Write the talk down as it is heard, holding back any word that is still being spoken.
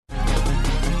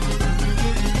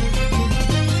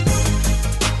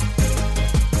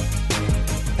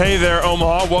Hey there,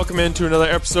 Omaha. Welcome into another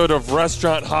episode of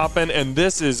Restaurant Hoppin', and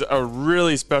this is a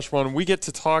really special one. We get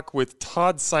to talk with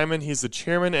Todd Simon. He's the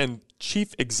chairman and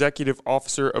chief executive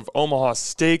officer of Omaha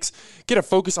Steaks. Get a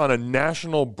focus on a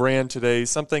national brand today,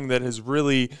 something that has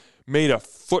really made a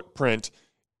footprint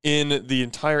in the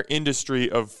entire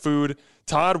industry of food.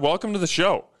 Todd, welcome to the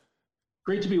show.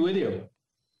 Great to be with you.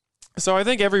 So I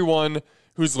think everyone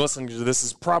who's listening to this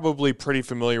is probably pretty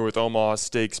familiar with Omaha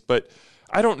Steaks, but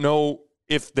I don't know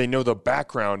if they know the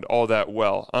background all that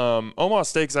well. Omaha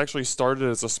Steaks actually started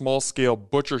as a small-scale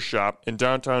butcher shop in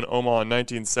downtown Omaha in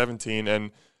 1917,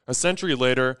 and a century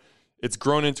later, it's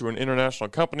grown into an international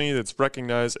company that's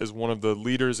recognized as one of the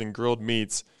leaders in grilled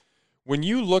meats. When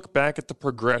you look back at the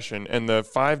progression and the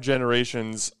 5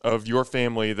 generations of your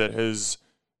family that has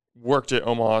worked at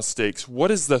Omaha Steaks,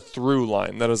 what is the through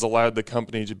line that has allowed the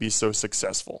company to be so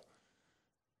successful?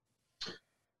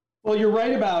 Well, you're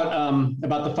right about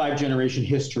the 5-generation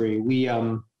history. We,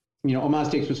 Omaha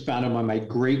Steaks was founded by my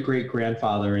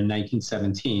great-great-grandfather in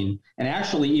 1917. And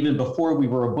actually, even before we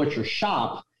were a butcher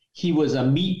shop, he was a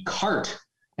meat cart.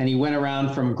 And he went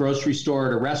around from grocery store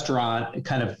to restaurant,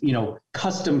 kind of,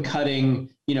 custom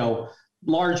cutting,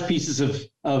 large pieces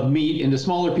of meat into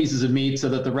smaller pieces of meat so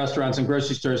that the restaurants and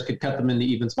grocery stores could cut them into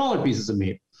even smaller pieces of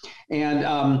meat. And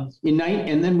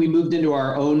and then we moved into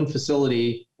our own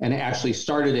facility and actually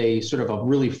started a sort of a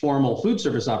really formal food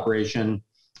service operation,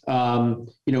 in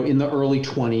the early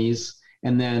 20s.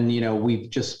 And then, we've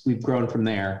grown from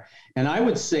there. And I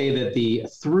would say that the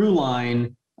through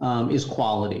line is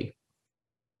quality.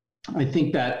 I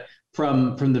think that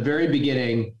from the very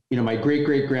beginning, my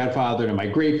great-great-grandfather to my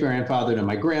great-grandfather to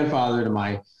my grandfather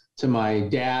to my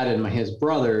dad and his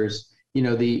brothers,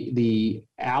 the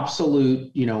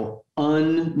absolute,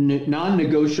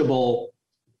 non-negotiable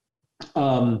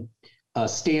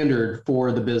standard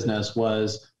for the business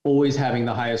was always having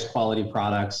the highest quality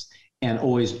products and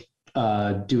always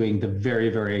doing the very,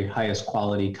 very highest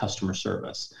quality customer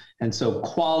service. And so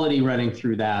quality running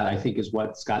through that, I think, is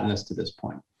what's gotten us to this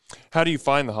point. How do you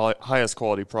find the highest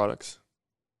quality products?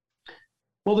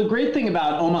 Well, the great thing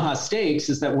about Omaha Steaks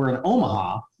is that we're in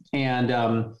Omaha. And,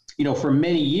 for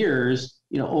many years,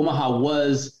 Omaha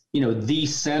was, the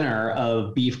center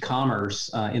of beef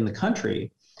commerce in the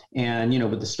country. And,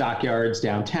 with the stockyards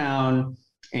downtown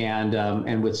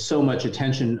and with so much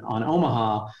attention on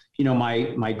Omaha,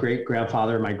 my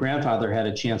great-grandfather and my grandfather had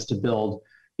a chance to build,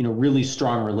 really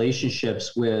strong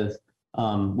relationships with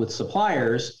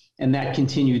suppliers. And that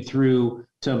continued through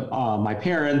to my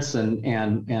parents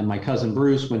and my cousin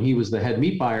Bruce when he was the head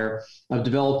meat buyer, of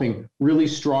developing really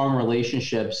strong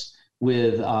relationships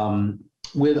with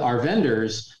our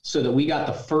vendors so that we got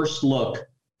the first look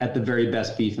at the very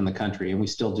best beef in the country, and we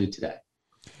still do today.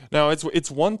 Now,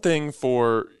 it's one thing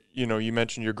for, you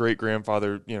mentioned your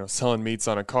great-grandfather, selling meats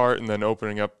on a cart and then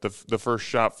opening up the first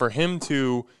shop. For him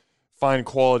to find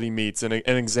quality meats and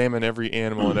examine every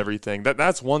animal and everything,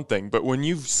 that's one thing. But when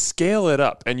you scale it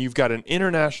up and you've got an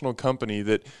international company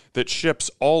that ships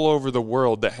all over the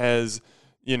world, that has,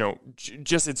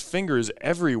 just its fingers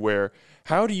everywhere,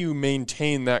 how do you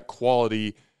maintain that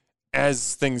quality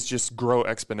as things just grow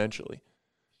exponentially?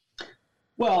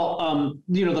 Well,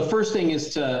 the first thing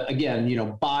is to,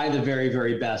 again, buy the very,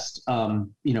 very best,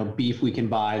 beef we can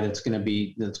buy that's going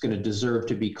to deserve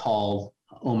to be called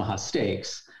Omaha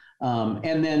Steaks.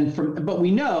 And then but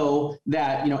we know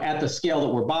that, at the scale that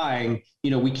we're buying,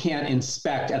 we can't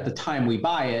inspect at the time we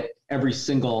buy it every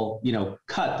single,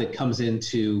 cut that comes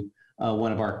into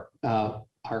one of our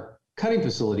cutting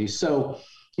facilities. So,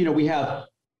 we have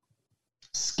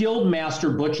skilled master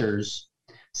butchers,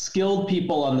 skilled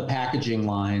people on the packaging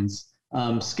lines,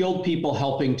 skilled people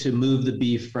helping to move the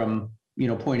beef from,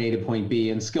 point A to point B,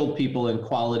 and skilled people in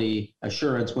quality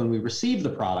assurance when we receive the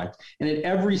product. And at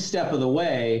every step of the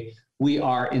way, we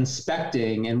are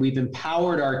inspecting, and we've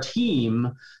empowered our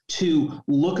team to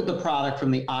look at the product from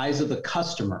the eyes of the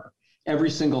customer every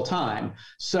single time.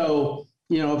 So,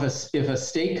 if a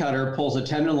steak cutter pulls a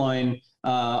tenderloin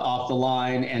off the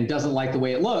line and doesn't like the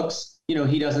way it looks,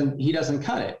 he doesn't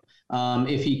cut it.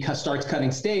 If he starts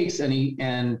cutting steaks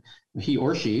and he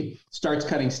or she starts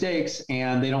cutting steaks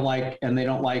and they don't like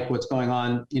what's going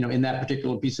on, in that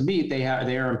particular piece of meat, they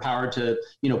are empowered to,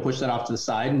 push that off to the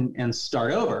side and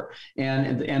start over.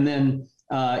 And then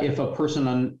if a person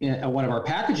on one of our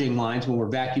packaging lines, when we're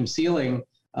vacuum sealing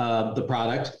the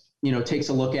product, takes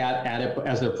a look at it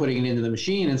as they're putting it into the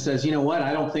machine and says, you know what,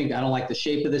 I don't like the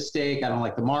shape of this steak. I don't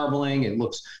like the marbling. It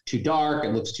looks too dark. It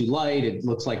looks too light. It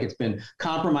looks like it's been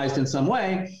compromised in some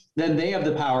way. Then they have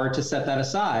the power to set that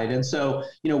aside. And so,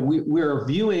 we're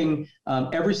viewing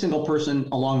every single person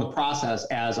along the process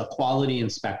as a quality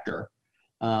inspector.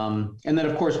 And then,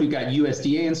 of course, we've got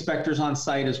USDA inspectors on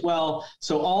site as well.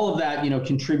 So all of that,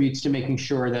 contributes to making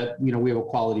sure that, we have a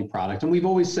quality product. And we've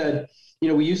always said,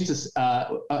 we used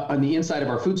to, on the inside of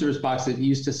our food service box, it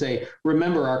used to say,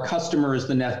 remember, our customer is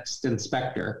the next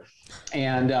inspector.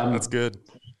 And that's good.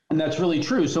 And that's really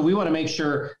true. So we want to make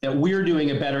sure that we're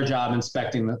doing a better job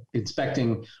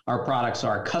inspecting our products so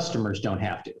our customers don't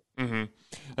have to. Mm-hmm.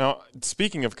 Now,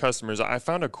 speaking of customers, I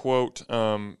found a quote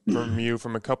from you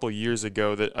from a couple of years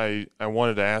ago that I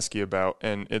wanted to ask you about.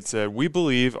 And it said, "We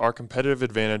believe our competitive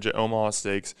advantage at Omaha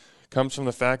Steaks comes from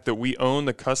the fact that we own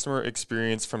the customer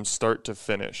experience from start to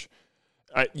finish."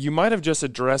 You might have just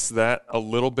addressed that a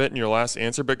little bit in your last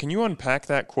answer, but can you unpack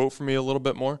that quote for me a little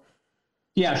bit more?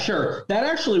 Yeah, sure. That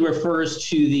actually refers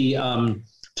to the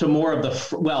to more of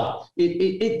the,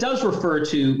 it does refer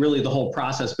to really the whole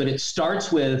process, but it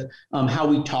starts with how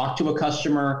we talk to a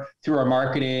customer through our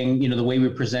marketing, the way we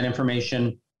present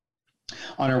information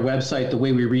on our website, the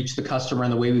way we reach the customer,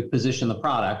 and the way we position the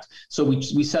product. So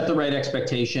we set the right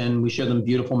expectation. We show them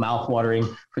beautiful, mouth-watering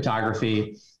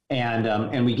photography,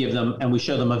 and we give them, and we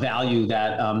show them a value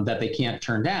that they can't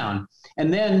turn down.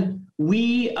 And then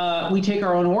we take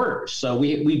our own orders. So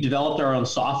we've developed our own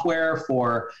software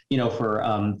for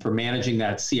managing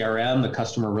that CRM, the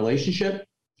customer relationship.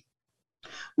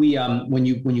 When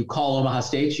you call Omaha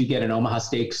Steaks, you get an Omaha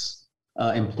Steaks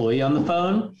employee on the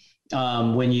phone.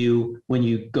 When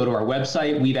you go to our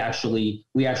website,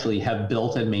 we actually have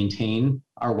built and maintained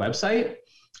our website.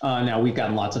 Now we've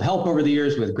gotten lots of help over the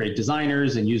years with great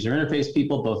designers and user interface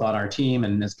people, both on our team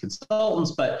and as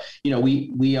consultants. But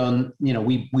we own,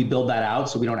 we build that out,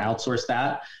 so we don't outsource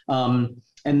that.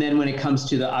 And then when it comes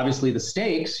to obviously the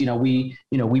steaks, we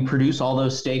produce all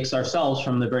those steaks ourselves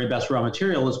from the very best raw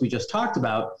material, as we just talked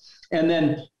about. And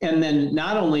then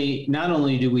not only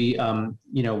do we,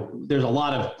 there's a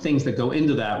lot of things that go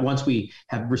into that. Once we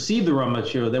have received the raw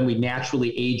material, then we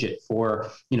naturally age it for,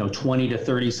 20 to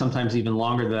 30, sometimes even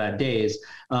longer than that days.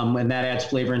 And that adds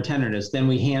flavor and tenderness. Then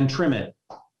we hand trim it.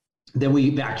 Then we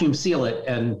vacuum seal it.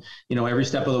 And, every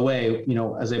step of the way,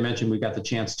 as I mentioned, we've got the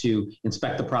chance to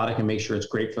inspect the product and make sure it's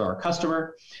great for our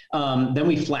customer. Then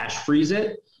we flash freeze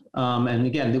it. And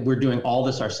again, we're doing all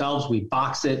this ourselves. We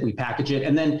box it, we package it,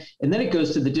 and then it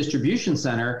goes to the distribution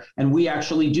center, and we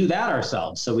actually do that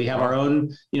ourselves. So we have our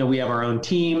own,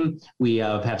 team. We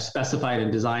have specified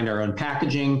and designed our own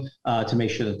packaging to make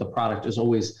sure that the product is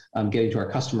always getting to our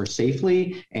customers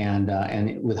safely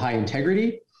and with high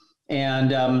integrity.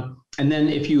 And then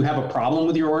if you have a problem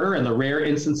with your order, and the rare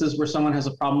instances where someone has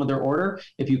a problem with their order,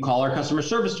 if you call our customer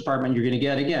service department, you're going to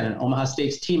get, again, an Omaha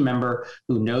Steaks team member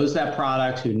who knows that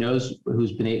product,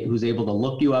 who's able to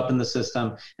look you up in the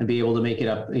system and be able to make it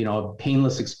a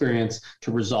painless experience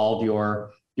to resolve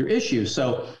your issue.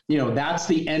 So, that's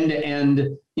the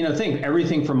end-to-end, thing,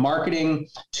 everything from marketing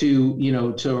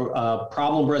to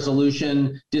problem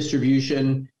resolution,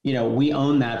 distribution, we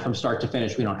own that from start to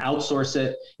finish. We don't outsource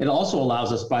it. It also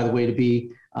allows us, by the way, to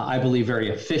be, I believe, very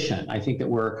efficient. I think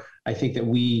that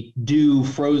we do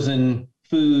frozen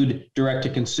food direct to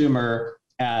consumer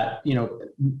at,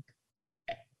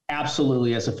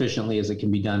 absolutely as efficiently as it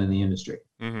can be done in the industry.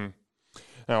 Mm-hmm.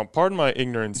 Now, pardon my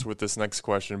ignorance with this next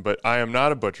question, but I am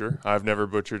not a butcher. I've never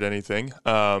butchered anything.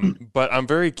 But I'm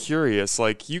very curious.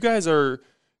 Like, you guys are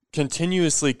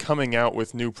continuously coming out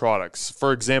with new products.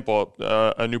 For example,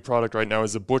 a new product right now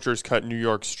is the Butcher's Cut New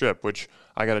York Strip, which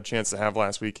I got a chance to have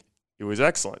last week. It was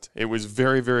excellent. It was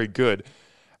very, very good.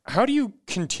 How do you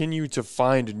continue to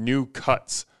find new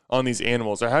cuts on these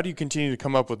animals, or how do you continue to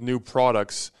come up with new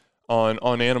products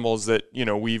on animals that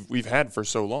we've had for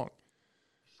so long?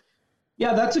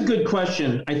 Yeah, that's a good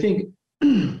question. I think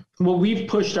what we've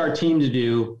pushed our team to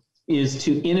do is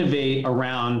to innovate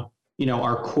around,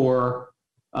 our core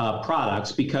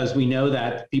products, because we know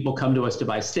that people come to us to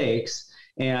buy steaks,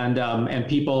 and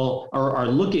people are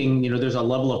looking. There's a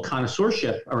level of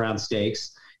connoisseurship around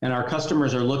steaks, and our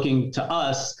customers are looking to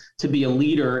us to be a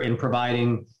leader in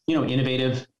providing,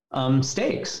 innovative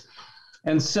steaks.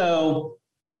 And so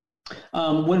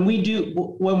when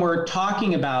we're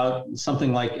talking about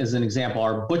something like, as an example,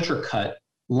 our Butcher Cut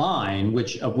line,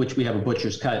 of which we have a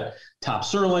Butcher's Cut top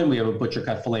sirloin, we have a Butcher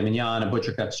Cut filet mignon, a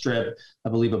Butcher Cut strip, I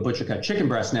believe a Butcher Cut chicken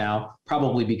breast now,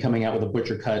 probably be coming out with a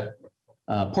Butcher Cut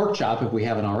pork chop if we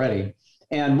haven't already.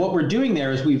 And what we're doing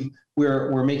there is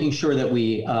we're making sure that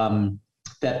we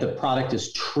that the product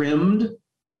is trimmed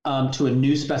to a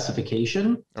new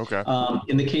specification. Okay.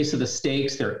 In the case of the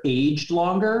steaks, they're aged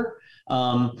longer.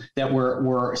 That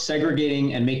we're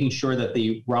segregating and making sure that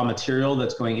the raw material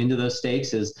that's going into those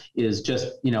steaks is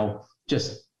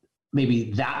just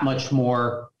maybe that much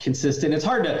more consistent. It's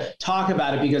hard to talk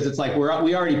about it because it's like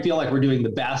we already feel like we're doing the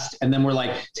best, and then we're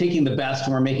like taking the best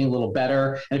and we're making it a little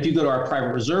better. And if you go to our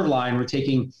private reserve line, we're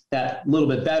taking that little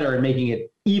bit better and making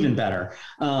it even better.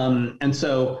 And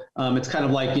so it's kind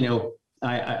of like,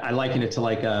 I liken it to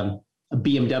like a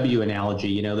BMW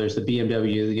analogy. There's the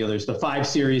BMW, there's the 5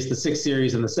 Series, the 6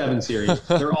 Series, and the 7 Series.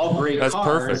 They're all great That's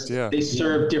cars. Perfect, yeah. They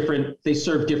serve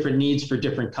different needs for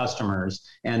different customers,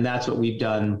 and that's what we've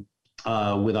done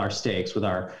with our steaks, with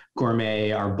our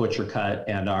gourmet, our butcher cut,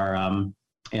 and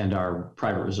our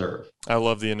private reserve. I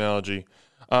love the analogy.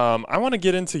 I want to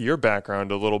get into your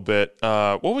background a little bit.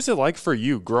 What was it like for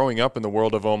you growing up in the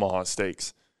world of Omaha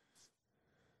steaks?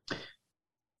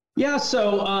 Yeah,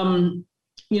 so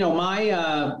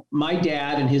my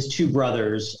dad and his 2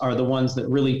 brothers are the ones that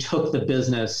really took the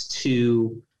business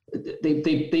to.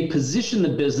 They positioned the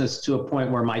business to a point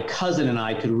where my cousin and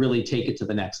I could really take it to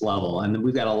the next level, and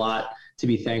we've got a lot to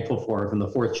be thankful for from the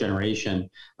 4th generation.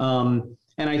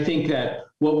 And I think that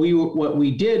what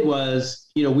we did was,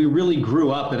 we really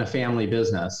grew up in a family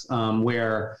business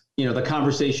where the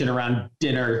conversation around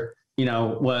dinner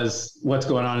was what's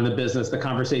going on in the business. The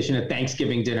conversation at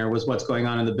Thanksgiving dinner was what's going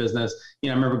on in the business. I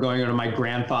remember going over to my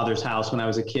grandfather's house when I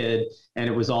was a kid, and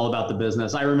it was all about the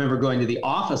business. I remember going to the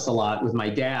office a lot with my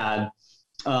dad,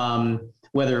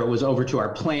 whether it was over to our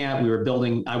plant. We were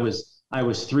building. I was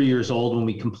 3 years old when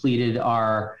we completed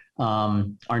the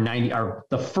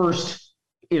first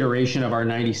iteration of our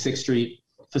 96th Street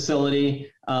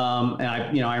facility. And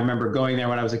I remember going there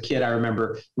when I was a kid. I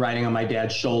remember riding on my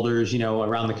dad's shoulders,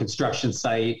 around the construction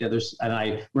site. And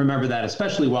I remember that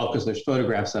especially well because there's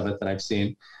photographs of it that I've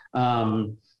seen.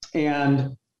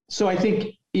 And so I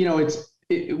think,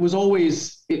 it was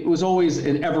always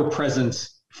an ever-present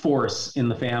force in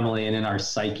the family and in our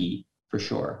psyche, for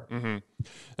sure. Mm-hmm.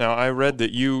 Now, I read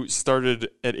that you started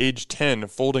at age 10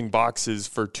 folding boxes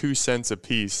for 2 cents a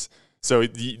piece. So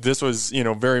this was,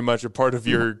 very much a part of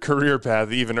your career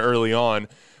path, even early on.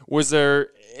 Was there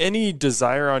any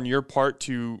desire on your part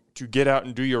to get out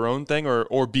and do your own thing,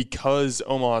 or because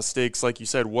Omaha Steaks, like you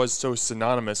said, was so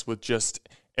synonymous with just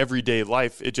everyday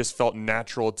life, it just felt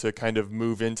natural to kind of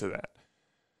move into that?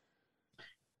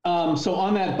 So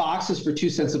on that boxes for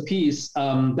 2 cents a piece,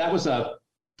 that was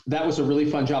a really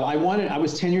fun job. I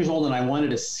was 10 years old and I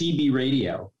wanted a CB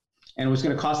radio, and it was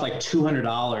going to cost like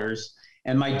 $200.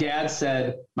 And my dad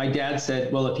said,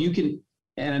 well, if you can,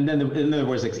 and then there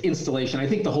was like installation. I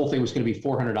think the whole thing was going to be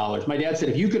 $400. My dad said,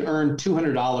 if you could earn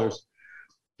 $200,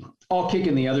 I'll kick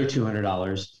in the other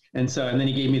 $200. And then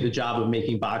he gave me the job of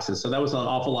making boxes. So that was an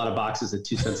awful lot of boxes at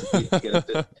 2 cents a piece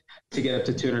to get up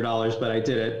to $200, but I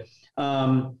did it.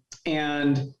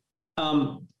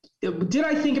 Did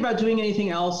I think about doing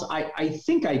anything else? I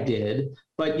think I did,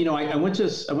 but I went to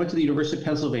the University of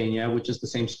Pennsylvania, which is the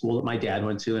same school that my dad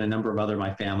went to, and a number of other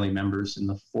my family members in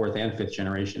the 4th and 5th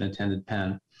generation attended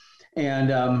Penn,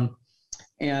 and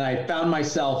I found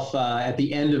myself at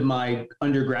the end of my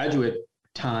undergraduate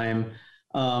time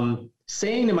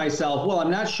saying to myself, well,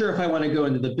 I'm not sure if I want to go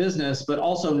into the business, but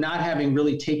also not having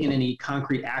really taken any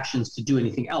concrete actions to do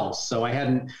anything else. So I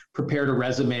hadn't prepared a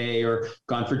resume or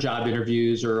gone for job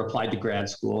interviews or applied to grad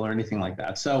school or anything like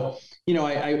that. So,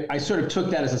 I sort of took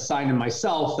that as a sign to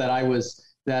myself that I was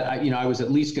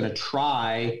at least going to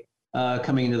try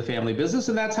coming into the family business.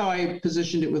 And that's how I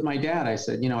positioned it with my dad. I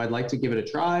said, I'd like to give it a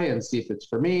try and see if it's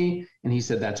for me. And he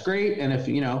said, that's great. And if,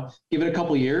 give it a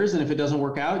couple of years, and if it doesn't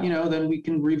work out, then we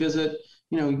can revisit,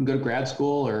 you can go to grad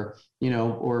school or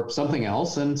something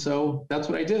else. And so that's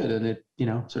what I did. And it,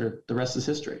 sort of the rest is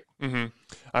history. Mm-hmm.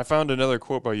 I found another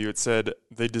quote by you. It said,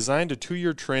 they designed a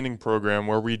 2-year training program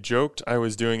where we joked I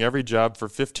was doing every job for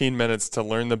 15 minutes to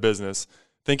learn the business,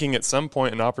 thinking at some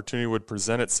point an opportunity would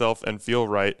present itself and feel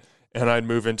right, and I'd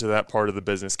move into that part of the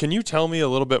business. Can you tell me a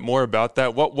little bit more about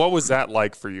that? What was that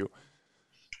like for you?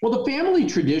 Well, the family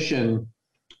tradition,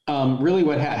 really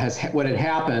what had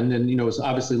happened, and it was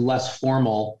obviously less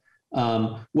formal,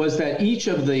 was that each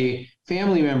of the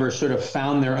family members sort of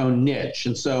found their own niche.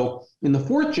 And so in the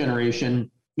 4th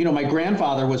generation, my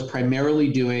grandfather was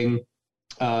primarily doing,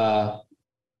 food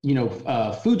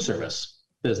service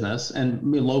business, and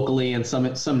locally and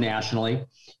some nationally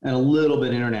and a little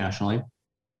bit internationally.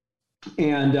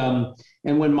 And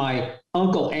when my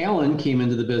uncle Alan came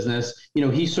into the business,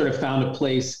 he sort of found a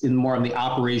place in more on the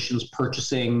operations,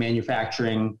 purchasing,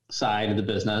 manufacturing side of the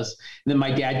business. And then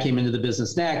my dad came into the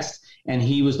business next, and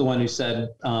he was the one who said,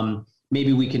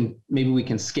 maybe we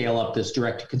can scale up this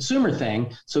direct to consumer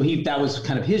thing. So that was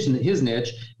kind of his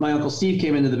niche. My uncle Steve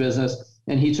came into the business,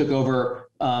 and he took over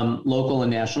local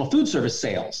and national food service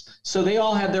sales. So they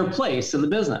all had their place in the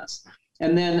business.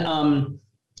 And then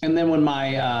when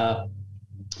my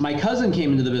cousin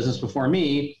came into the business before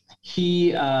me,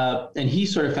 he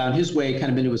sort of found his way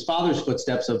kind of into his father's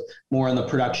footsteps of more on the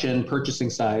production, purchasing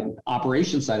side,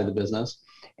 operations side of the business.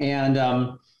 And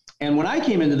when I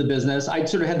came into the business, I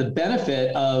sort of had the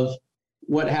benefit of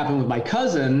what happened with my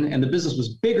cousin, and the business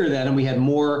was bigger then, and we had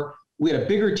a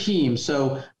bigger team.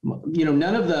 So,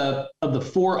 none of the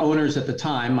four owners at the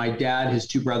time, my dad, his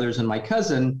two brothers, and my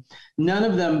cousin, none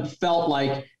of them felt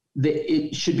like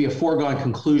it should be a foregone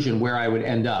conclusion where I would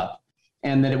end up,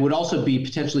 and that it would also be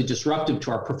potentially disruptive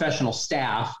to our professional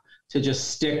staff to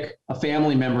just stick a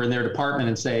family member in their department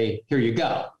and say, here you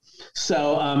go.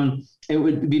 So it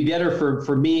would be better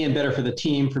for me and better for the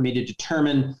team for me to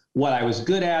determine what I was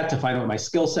good at, to find out what my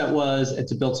skill set was, and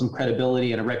to build some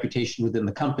credibility and a reputation within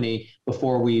the company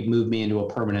before we moved me into a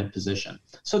permanent position.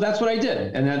 So that's what I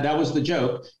did. And that was the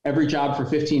joke, every job for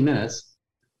 15 minutes.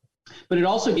 But it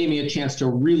also gave me a chance to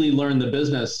really learn the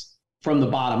business from the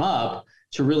bottom up,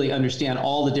 to really understand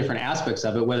all the different aspects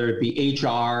of it, whether it be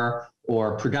HR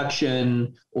or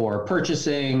production or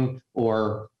purchasing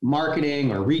or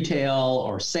marketing or retail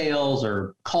or sales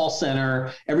or call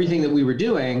center, everything that we were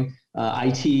doing,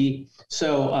 IT.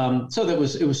 So it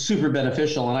was super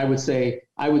beneficial. And I would say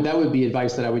that would be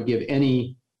advice that I would give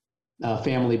any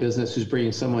family business who's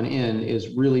bringing someone in,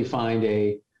 is really find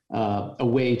a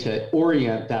way to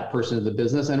orient that person to the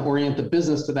business and orient the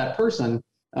business to that person.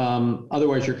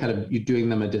 Otherwise, you're doing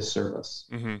them a disservice.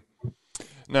 Mm-hmm.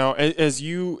 Now, as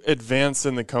you advance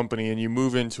in the company and you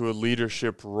move into a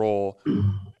leadership role,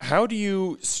 how do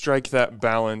you strike that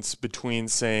balance between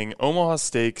saying Omaha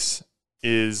Steaks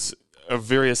is a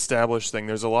very established thing,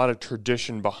 there's a lot of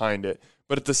tradition behind it,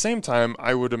 but at the same time,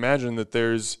 I would imagine that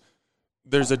there's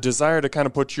a desire to kind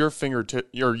of put your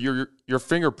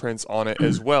fingerprints on it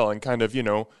as well, and kind of,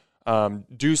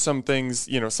 do some things,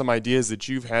 some ideas that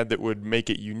you've had that would make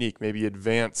it unique, maybe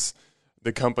advance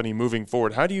the company moving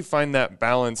forward. How do you find that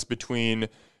balance between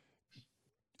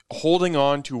holding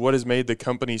on to what has made the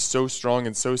company so strong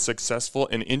and so successful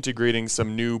and integrating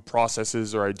some new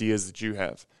processes or ideas that you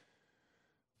have?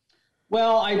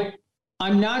 Well,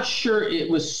 I'm not sure it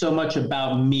was so much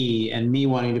about me and me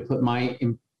wanting to put my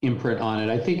imprint on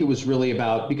it. I think it was really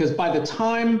about, because by the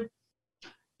time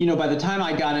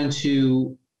I got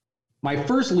into my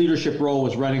first leadership role,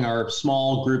 was running our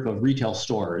small group of retail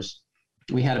stores.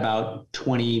 We had about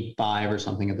 25 or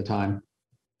something at the time.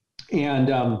 And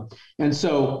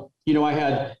so,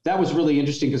 that was really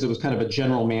interesting because it was kind of a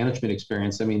general management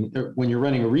experience. I mean, when you're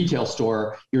running a retail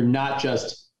store, you're not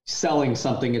just selling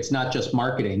something. It's not just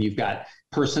marketing. You've got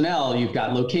personnel, you've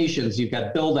got locations, you've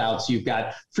got build outs, you've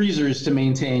got freezers to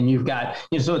maintain, you've got,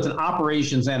 so it's an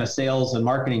operations and a sales and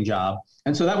marketing job.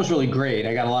 And so that was really great.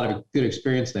 I got a lot of good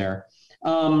experience there.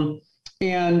 We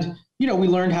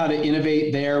learned how to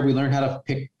innovate there. We learned how to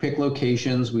pick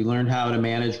locations. We learned how to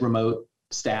manage remote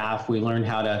staff. We learned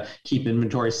how to keep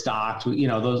inventory stocked,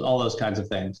 all those kinds of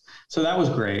things. So that was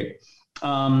great.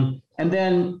 And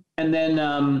then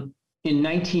in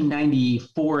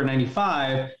 1994 and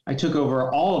 95, I took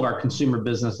over all of our consumer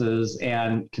businesses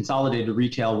and consolidated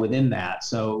retail within that.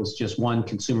 So it was just one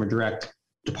consumer direct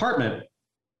department.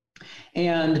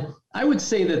 And I would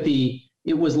say that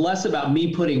it was less about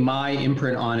me putting my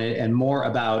imprint on it and more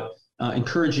about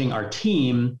encouraging our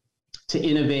team to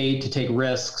innovate, to take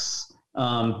risks,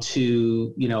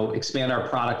 to expand our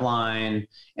product line,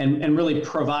 and really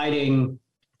trying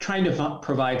to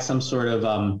provide some sort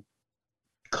of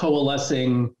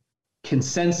coalescing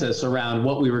consensus around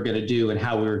what we were going to do and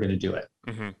how we were going to do it.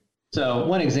 Mm-hmm. So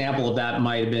one example of that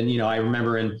might have been, I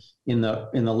remember in the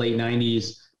late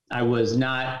 90s, I was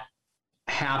not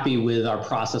happy with our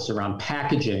process around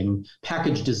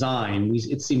package design.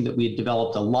 It seemed that we had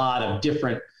developed a lot of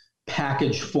different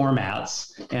package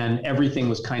formats, and everything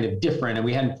was kind of different, and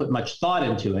we hadn't put much thought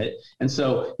into it. And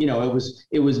so,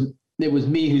 it was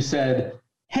me who said,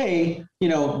 hey,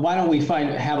 why don't we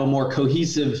have a more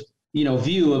cohesive,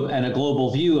 view and a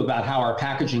global view about how our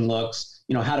packaging looks?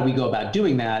 How do we go about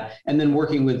doing that? And then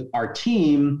working with our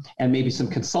team and maybe some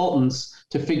consultants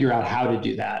to figure out how to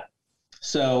do that.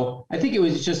 So I think it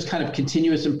was just kind of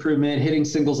continuous improvement, hitting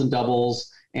singles and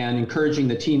doubles, and encouraging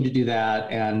the team to do that.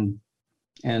 And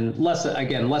and less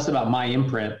about my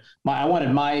imprint. I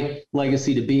wanted my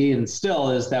legacy to be, and still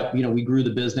is, that, we grew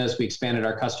the business, we expanded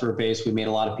our customer base, we made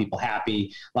a lot of people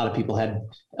happy. A lot of people had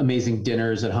amazing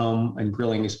dinners at home and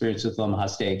grilling experience with Omaha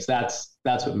Steaks. That's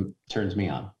what turns me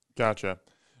on. Gotcha.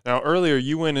 Now, earlier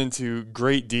you went into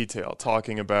great detail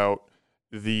talking about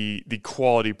the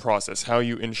quality process, how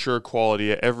you ensure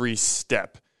quality at every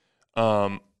step.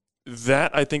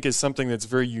 That I think is something that's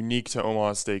very unique to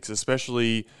Omaha Steaks,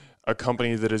 especially a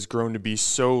company that has grown to be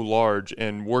so large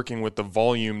and working with the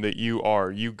volume that you are.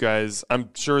 You guys,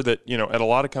 I'm sure that, at a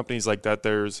lot of companies like that,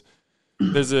 there's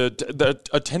a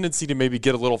tendency to maybe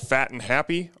get a little fat and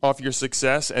happy off your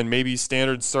success, and maybe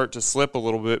standards start to slip a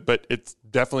little bit, but it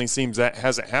definitely seems that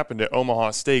hasn't happened at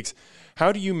Omaha Steaks.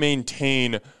 How do you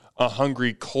maintain a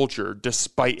hungry culture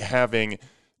despite having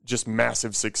just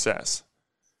massive success?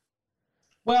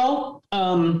 Well,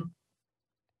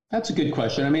 that's a good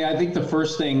question. I mean, I think the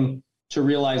first thing to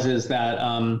realize is that,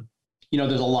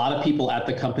 there's a lot of people at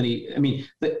the company. I mean,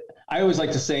 I always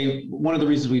like to say one of the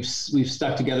reasons we've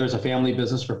stuck together as a family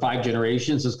business for 5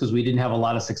 generations is because we didn't have a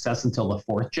lot of success until the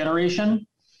 4th generation.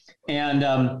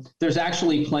 And there's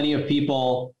actually plenty of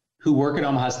people who work at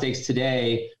Omaha Steaks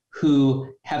today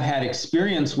who have had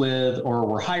experience with, or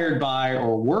were hired by,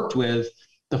 or worked with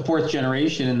the 4th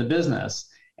generation in the business.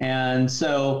 And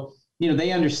so,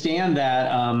 they understand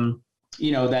that,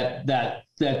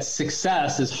 that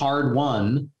success is hard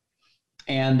won,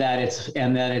 and that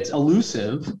it's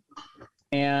elusive,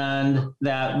 and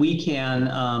that we can,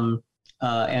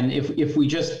 and if we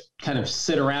just kind of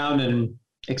sit around and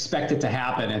expect it to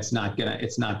happen, it's not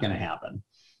gonna happen.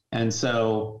 And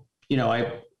so,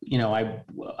 I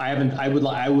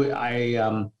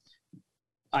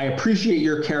appreciate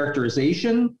your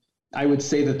characterization. I would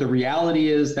say that the reality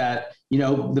is that,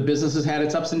 the business has had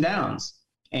its ups and downs,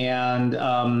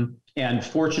 and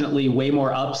fortunately way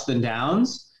more ups than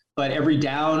downs, but every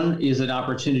down is an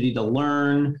opportunity to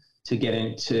learn, to get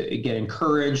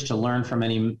encouraged, to learn from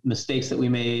any mistakes that we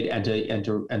made, and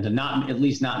to not, at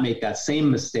least not make that same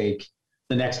mistake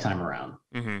the next time around.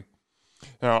 Mm-hmm.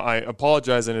 Now, I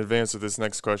apologize in advance of this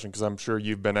next question, because I'm sure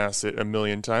you've been asked it a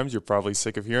million times. You're probably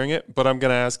sick of hearing it, but I'm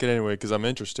going to ask it anyway because I'm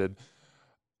interested.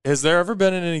 Has there ever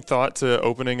been any thought to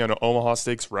opening an Omaha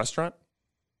Steaks restaurant?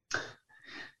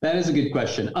 That is a good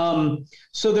question.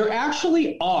 So there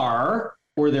actually are,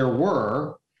 or there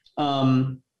were,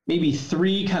 maybe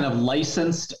 3 kind of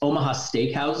licensed Omaha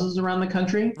steakhouses around the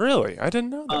country. Really? I didn't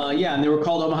know that. Yeah, and they were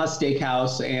called Omaha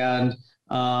Steakhouse. And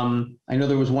I know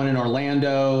there was one in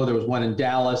Orlando, there was one in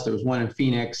Dallas, there was one in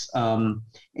Phoenix. And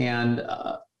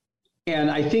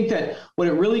I think that what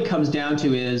it really comes down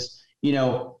to is,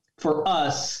 for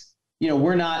us,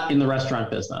 we're not in the restaurant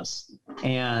business,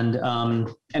 and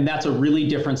that's a really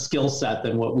different skill set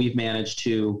than what we've managed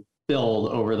to build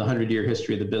over the 100-year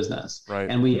history of the business. Right.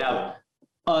 And we have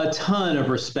a ton of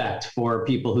respect for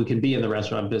people who can be in the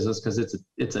restaurant business, because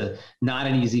it's not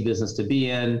an easy business to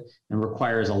be in, and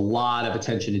requires a lot of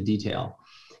attention to detail.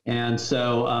 And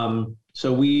so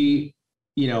we,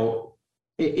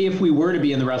 if we were to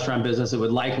be in the restaurant business, it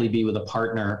would likely be with a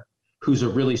partner who's a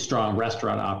really strong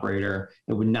restaurant operator.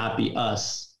 It would not be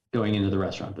us going into the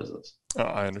restaurant business.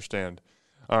 I understand.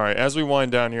 All right. As we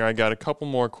wind down here, I got a couple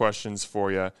more questions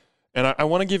for you. And I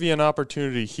want to give you an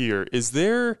opportunity here. Is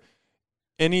there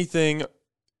anything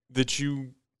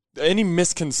any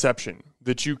misconception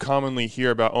that you commonly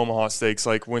hear about Omaha Steaks?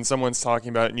 Like when someone's talking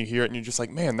about it and you hear it and you're just like,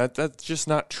 man, that's just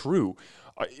not true.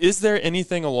 Is there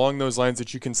anything along those lines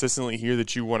that you consistently hear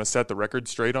that you want to set the record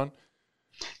straight on?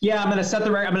 Yeah, I'm going to set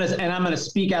the record. I'm going to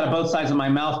speak out of both sides of my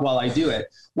mouth while I do it.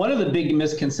 One of the big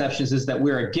misconceptions is that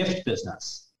we're a gift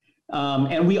business.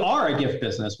 And we are a gift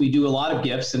business. We do a lot of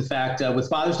gifts. In fact, with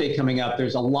Father's Day coming up,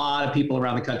 there's a lot of people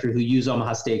around the country who use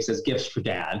Omaha Steaks as gifts for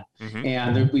dad. Mm-hmm.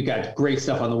 And we've got great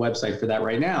stuff on the website for that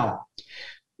right now.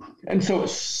 And so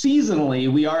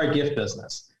seasonally, we are a gift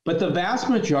business. But the vast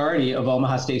majority of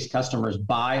Omaha Steaks customers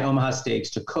buy Omaha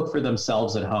Steaks to cook for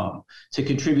themselves at home, to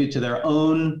contribute to their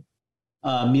own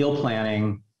meal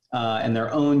planning and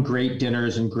their own great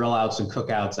dinners and grill outs and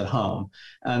cookouts at home.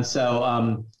 And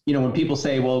so, when people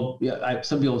say, well,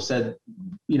 some people have said,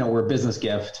 we're a business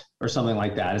gift or something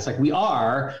like that. It's like, we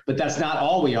are, but that's not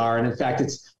all we are. And in fact,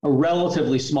 it's a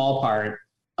relatively small part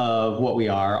of what we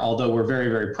are, although we're very,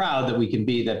 very proud that we can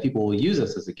be, that people will use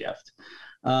us as a gift.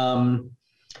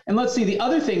 And let's see, the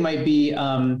other thing might be,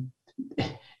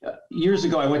 years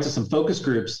ago, I went to some focus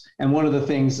groups, and one of the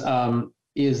things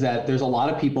is that there's a lot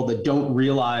of people that don't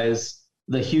realize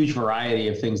the huge variety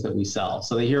of things that we sell.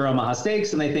 So they hear Omaha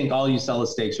Steaks and they think all you sell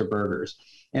is steaks or burgers.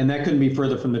 And that couldn't be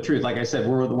further from the truth. Like I said,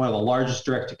 we're one of the largest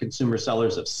direct-to-consumer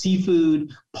sellers of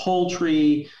seafood,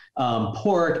 poultry,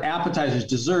 pork, appetizers,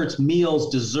 desserts,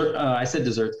 meals, I said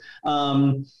desserts.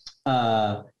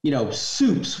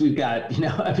 Soups. We've got,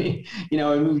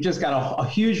 and we've just got a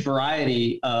huge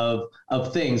variety of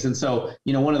things. And so,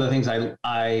 one of the things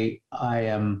I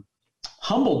am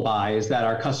humbled by is that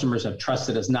our customers have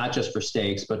trusted us not just for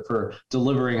steaks, but for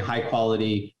delivering high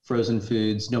quality frozen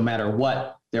foods, no matter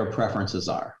what their preferences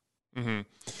are. Mm-hmm.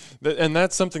 And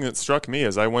that's something that struck me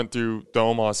as I went through the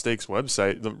Omaha Steaks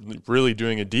website, really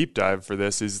doing a deep dive for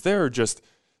this, is there are just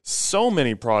so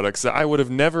many products that I would have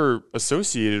never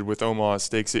associated with Omaha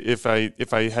Steaks if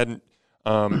I hadn't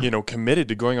committed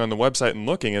to going on the website and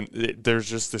looking. And there's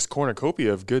just this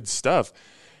cornucopia of good stuff.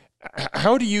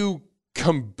 How do you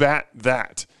combat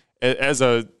that as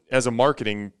a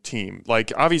marketing team?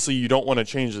 Like, obviously you don't want to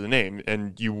change the name,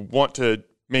 and you want to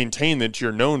maintain that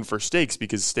you're known for steaks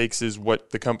because steaks is what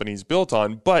the company's built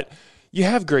on, but you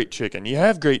have great chicken, you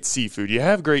have great seafood, you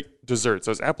have great desserts.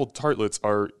 Those apple tartlets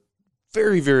are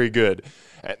very, very good.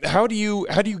 How do you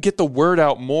get the word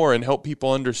out more and help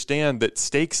people understand that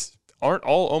steaks aren't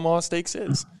all Omaha Steaks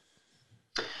is?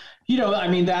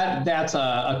 That's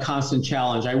a constant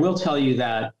challenge. I will tell you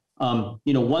that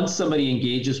once somebody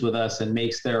engages with us and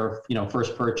makes their,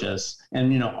 first purchase,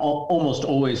 and, almost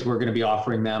always we're going to be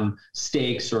offering them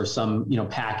steaks or some,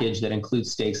 package that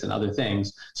includes steaks and other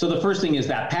things. So the first thing is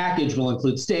that package will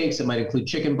include steaks. It might include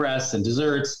chicken breasts and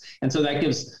desserts. And so that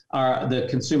gives the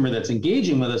consumer that's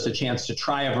engaging with us a chance to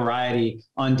try a variety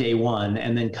on day one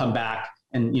and then come back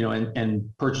and,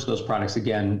 and purchase those products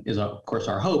again is, of course,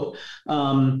 our hope.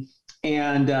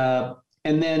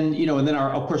 And then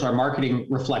our marketing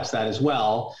reflects that as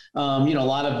well. A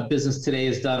lot of business today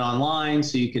is done online,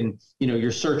 so you can,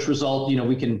 your search result,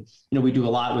 we do a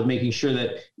lot with making sure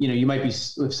that, you might be,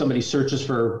 if somebody searches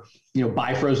for,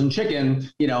 buy frozen chicken,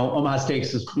 Omaha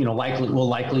Steaks is, will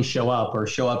likely show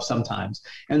up sometimes.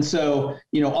 And so,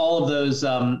 all of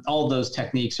those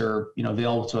techniques are,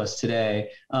 available to us today.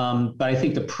 But I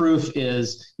think the proof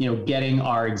is, getting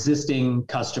our existing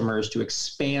customers to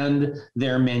expand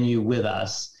their menu with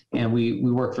us. And we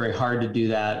work very hard to do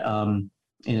that.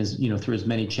 Through as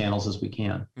many channels as we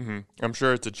can. Mm-hmm. I'm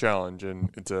sure it's a challenge and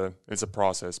it's a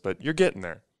process, but you're getting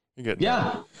there.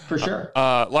 Yeah, for sure.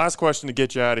 Last question to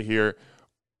get you out of here.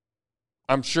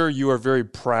 I'm sure you are very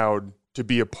proud to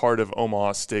be a part of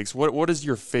Omaha Steaks. What is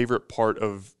your favorite part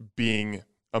of being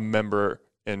a member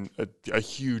and a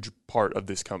huge part of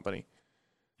this company?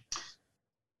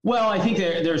 Well, I think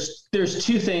there's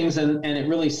two things, and it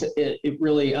really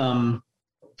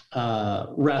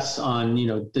rests on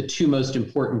the two most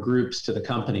important groups to the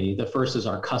company. The first is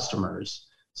our customers.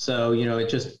 So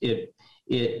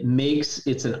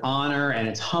it's an honor and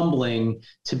it's humbling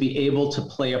to be able to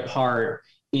play a part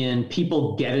in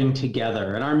people getting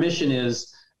together. And our mission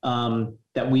is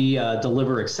that we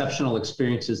deliver exceptional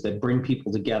experiences that bring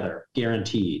people together,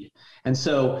 guaranteed. And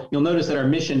so you'll notice that our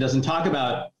mission doesn't talk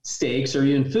about steaks or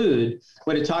even food.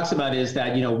 What it talks about is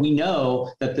that, we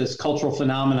know that this cultural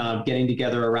phenomenon of getting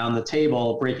together around the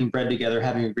table, breaking bread together,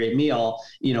 having a great meal,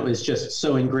 is just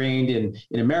so ingrained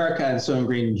in America and so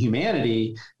ingrained in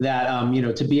humanity that,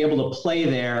 to be able to play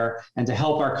there and to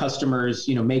help our customers,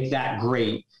 make that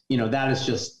great,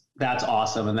 that's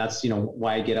awesome. And that's,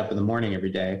 why I get up in the morning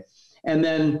every day. And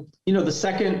then, the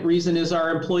second reason is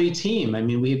our employee team. I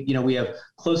mean, we have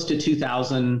close to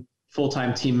 2,000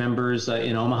 full-time team members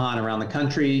in Omaha and around the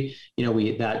country.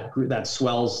 That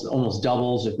swells, almost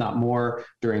doubles, if not more,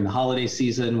 during the holiday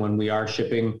season when we are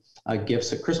shipping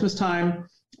gifts at Christmas time.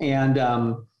 And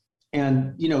the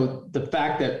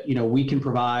fact that we can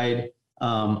provide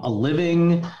a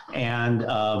living and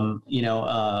a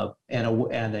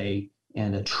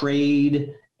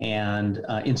trade and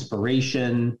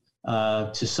inspiration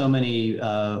to so many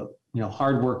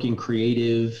hardworking,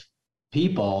 creative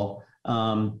people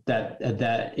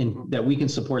that we can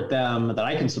support them, that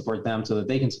I can support them, so that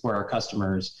they can support our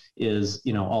customers is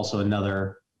also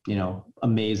another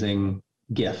amazing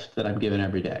gift that I'm given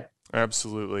every day.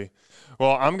 Absolutely.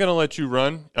 Well, I'm going to let you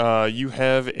run. You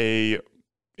have a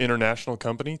international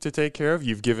company to take care of.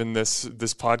 You've given this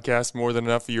podcast more than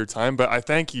enough of your time, but I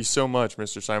thank you so much,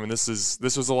 Mr. Simon. This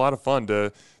was a lot of fun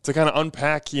to kind of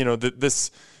unpack, this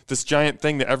giant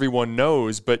thing that everyone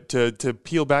knows, but to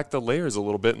peel back the layers a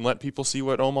little bit and let people see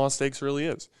what Omaha Steaks really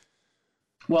is.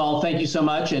 Well, thank you so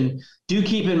much. And do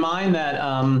keep in mind that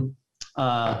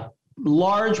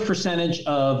large percentage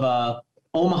of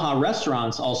Omaha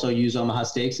restaurants also use Omaha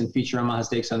steaks and feature Omaha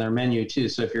steaks on their menu too.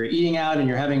 So if you're eating out and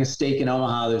you're having a steak in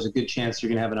Omaha, there's a good chance you're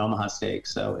going to have an Omaha steak.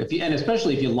 So and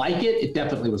especially if you like it, it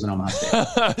definitely was an Omaha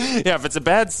steak. Yeah, if it's a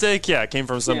bad steak, it came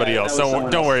from somebody else. So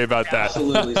don't worry about that.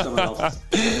 Absolutely, someone else.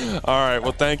 All right.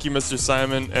 Well, thank you, Mr.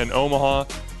 Simon, and Omaha.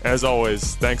 As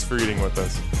always, thanks for eating with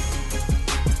us.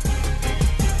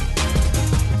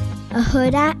 A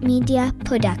Huda Media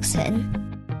Production.